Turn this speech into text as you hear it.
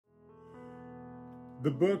The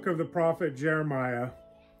book of the prophet Jeremiah,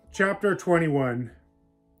 chapter 21.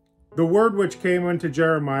 The word which came unto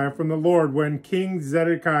Jeremiah from the Lord when King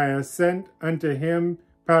Zedekiah sent unto him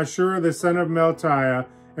Pashur the son of Meltiah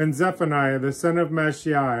and Zephaniah the son of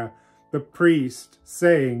Maashiah the priest,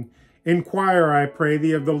 saying, Inquire, I pray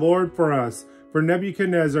thee, of the Lord for us, for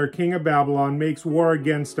Nebuchadnezzar king of Babylon makes war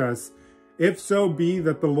against us. If so be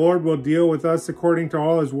that the Lord will deal with us according to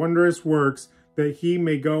all his wondrous works, that he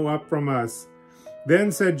may go up from us.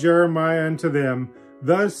 Then said Jeremiah unto them,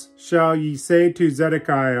 Thus shall ye say to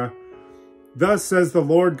Zedekiah, Thus says the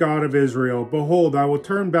Lord God of Israel, Behold, I will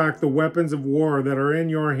turn back the weapons of war that are in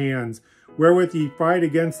your hands, wherewith ye fight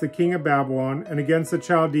against the king of Babylon and against the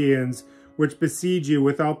Chaldeans, which besiege you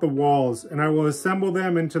without the walls, and I will assemble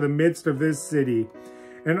them into the midst of this city.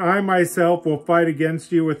 And I myself will fight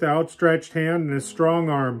against you with outstretched hand and a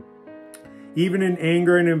strong arm, even in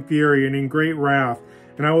anger and in fury and in great wrath.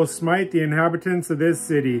 And I will smite the inhabitants of this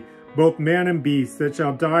city, both man and beast, that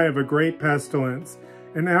shall die of a great pestilence.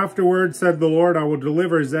 And afterward, said the Lord, I will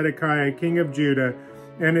deliver Zedekiah king of Judah,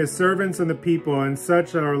 and his servants and the people, and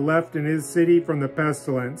such that are left in his city from the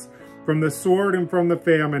pestilence, from the sword and from the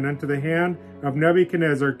famine, unto the hand of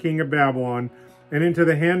Nebuchadnezzar king of Babylon, and into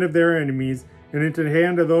the hand of their enemies, and into the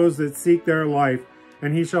hand of those that seek their life.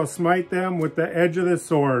 And he shall smite them with the edge of the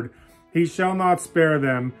sword. He shall not spare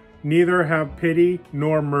them, neither have pity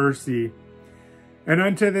nor mercy. And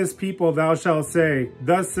unto this people thou shalt say,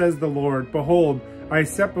 Thus says the Lord, Behold, I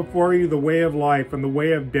set before you the way of life and the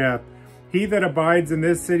way of death. He that abides in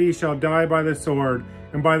this city shall die by the sword,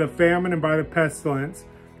 and by the famine, and by the pestilence.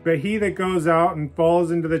 But he that goes out and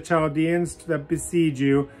falls into the Chaldeans that besiege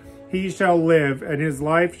you, he shall live, and his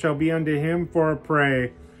life shall be unto him for a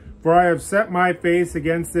prey. For I have set my face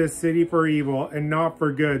against this city for evil, and not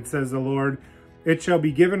for good, says the Lord. It shall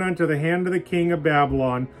be given unto the hand of the king of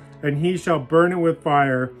Babylon, and he shall burn it with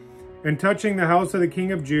fire. And touching the house of the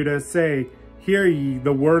king of Judah, say, Hear ye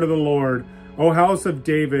the word of the Lord. O house of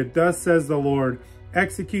David, thus says the Lord,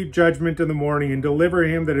 Execute judgment in the morning, and deliver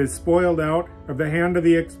him that is spoiled out of the hand of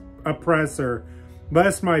the oppressor,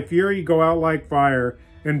 lest my fury go out like fire,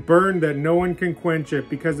 and burn that no one can quench it,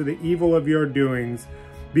 because of the evil of your doings.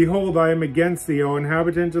 Behold, I am against thee, O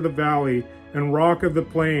inhabitant of the valley, and rock of the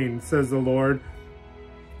plain, says the Lord,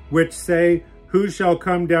 which say, Who shall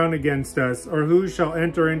come down against us, or who shall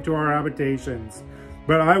enter into our habitations?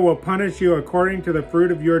 But I will punish you according to the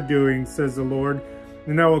fruit of your doings, says the Lord.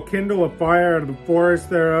 And I will kindle a fire out of the forest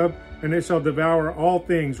thereof, and it shall devour all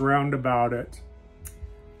things round about it.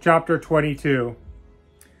 Chapter 22.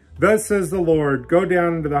 Thus says the Lord, Go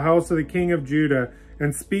down into the house of the king of Judah,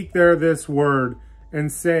 and speak there this word,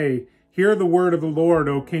 and say, Hear the word of the Lord,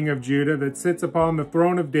 O king of Judah, that sits upon the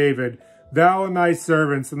throne of David, thou and thy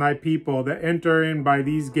servants and thy people that enter in by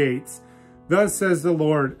these gates. Thus says the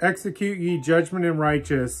Lord, Execute ye judgment and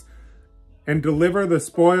righteous, and deliver the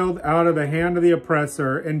spoiled out of the hand of the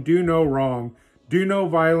oppressor, and do no wrong. Do no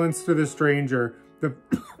violence to the stranger,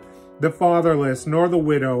 the fatherless, nor the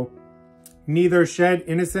widow, neither shed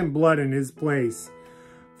innocent blood in his place.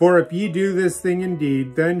 For if ye do this thing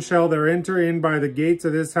indeed, then shall there enter in by the gates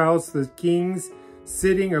of this house the kings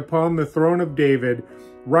sitting upon the throne of David,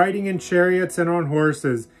 riding in chariots and on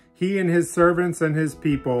horses, he and his servants and his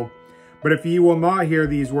people. But if ye will not hear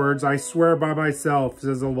these words, I swear by myself,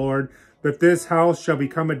 says the Lord, that this house shall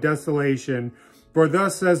become a desolation. For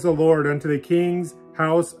thus says the Lord unto the king's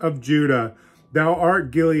house of Judah, Thou art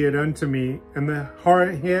Gilead unto me, and the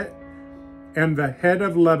head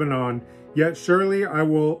of Lebanon. Yet surely I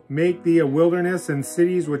will make thee a wilderness and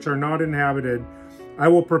cities which are not inhabited. I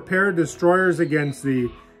will prepare destroyers against thee,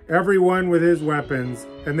 every one with his weapons,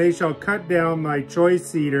 and they shall cut down thy choice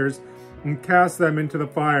cedars and cast them into the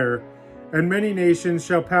fire. And many nations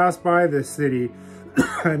shall pass by this city,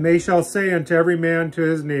 and they shall say unto every man to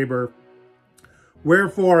his neighbor,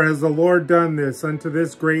 Wherefore has the Lord done this unto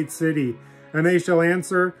this great city? And they shall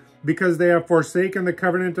answer, Because they have forsaken the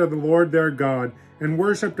covenant of the Lord their God, and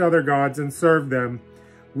worshipped other gods, and served them.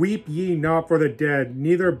 Weep ye not for the dead,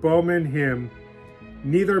 neither bemoan him,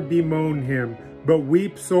 but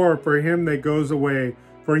weep sore for him that goes away,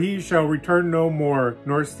 for he shall return no more,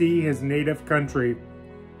 nor see his native country.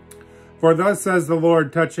 For thus says the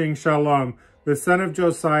Lord touching Shallum, the son of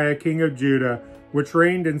Josiah, king of Judah, which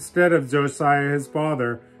reigned instead of Josiah his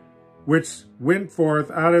father, which went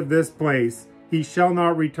forth out of this place. He shall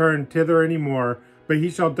not return thither any more, but he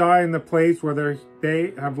shall die in the place where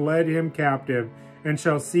they have led him captive, and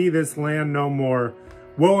shall see this land no more.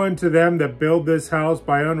 Woe unto them that build this house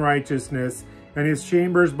by unrighteousness, and his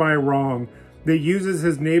chambers by wrong, that uses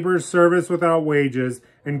his neighbor's service without wages,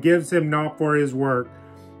 and gives him not for his work.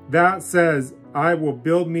 That says, I will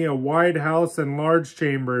build me a wide house and large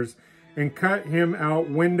chambers, and cut him out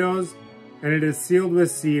windows, and it is sealed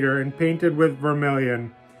with cedar, and painted with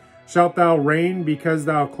vermilion. Shalt thou reign, because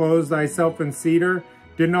thou clothes thyself in cedar?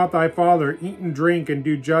 Did not thy father eat and drink, and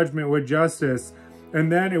do judgment with justice?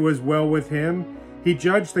 And then it was well with him. He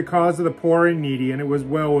judged the cause of the poor and needy, and it was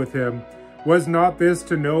well with him. Was not this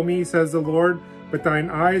to know me, says the Lord? But thine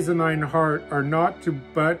eyes and thine heart are not to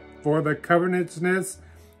but for the covetousness,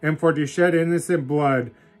 and for to shed innocent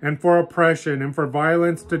blood, and for oppression, and for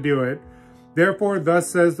violence to do it. Therefore thus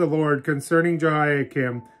says the Lord concerning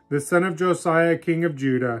Jehoiakim, the son of Josiah, king of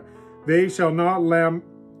Judah, they shall not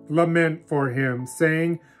lament for him,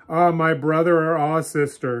 saying, Ah, my brother, or ah,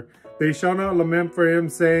 sister. They shall not lament for him,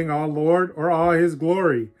 saying, Ah, Lord, or ah, his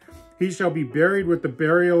glory. He shall be buried with the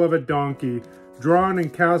burial of a donkey, drawn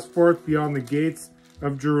and cast forth beyond the gates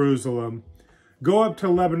of Jerusalem. Go up to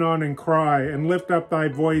Lebanon and cry, and lift up thy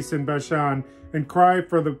voice in Bashan, and cry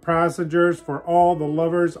for the passengers, for all the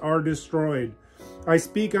lovers are destroyed. I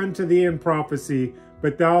speak unto thee in prophecy,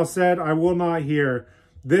 but thou said, I will not hear.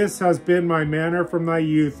 This has been my manner from thy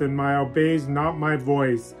youth, and my obeys not my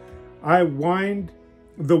voice.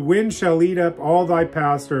 The wind shall eat up all thy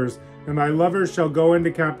pastors, and thy lovers shall go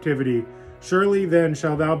into captivity. Surely then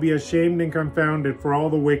shalt thou be ashamed and confounded for all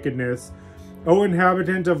the wickedness. O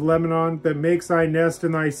inhabitant of Lebanon, that makes thy nest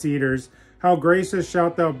in thy cedars, how gracious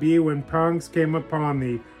shalt thou be when pangs came upon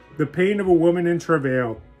thee, the pain of a woman in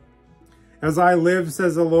travail. As I live,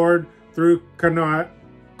 says the Lord, through Coniah,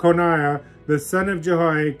 the son of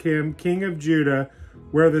Jehoiakim, king of Judah,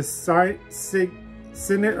 where the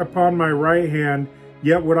sinned upon my right hand,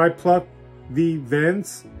 yet would I pluck thee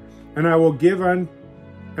thence, and I will give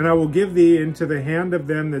thee into the hand of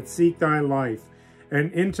them that seek thy life,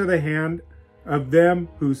 and into the hand of them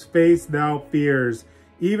whose face thou fears,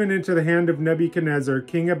 even into the hand of Nebuchadnezzar,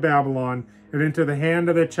 king of Babylon, and into the hand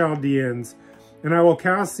of the Chaldeans. And I will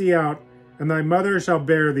cast thee out, and thy mother shall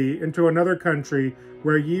bear thee into another country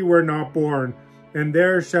where ye were not born, and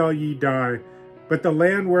there shall ye die. But the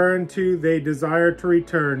land whereunto they desire to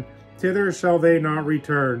return, thither shall they not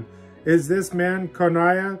return. Is this man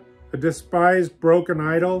Coniah a despised broken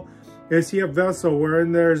idol? Is he a vessel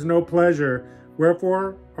wherein there is no pleasure?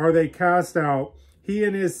 Wherefore are they cast out, he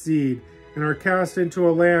and his seed, and are cast into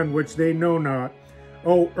a land which they know not.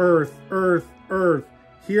 O earth, earth, earth,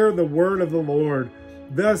 hear the word of the Lord.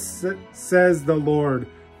 Thus says the Lord,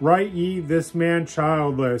 write ye this man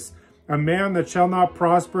childless, a man that shall not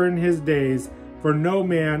prosper in his days, for no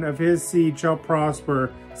man of his seed shall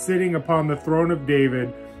prosper, sitting upon the throne of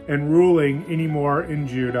David, and ruling any more in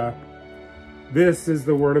Judah. This is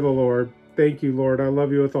the word of the Lord. Thank you, Lord. I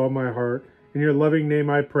love you with all my heart. In your loving name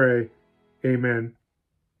I pray. Amen.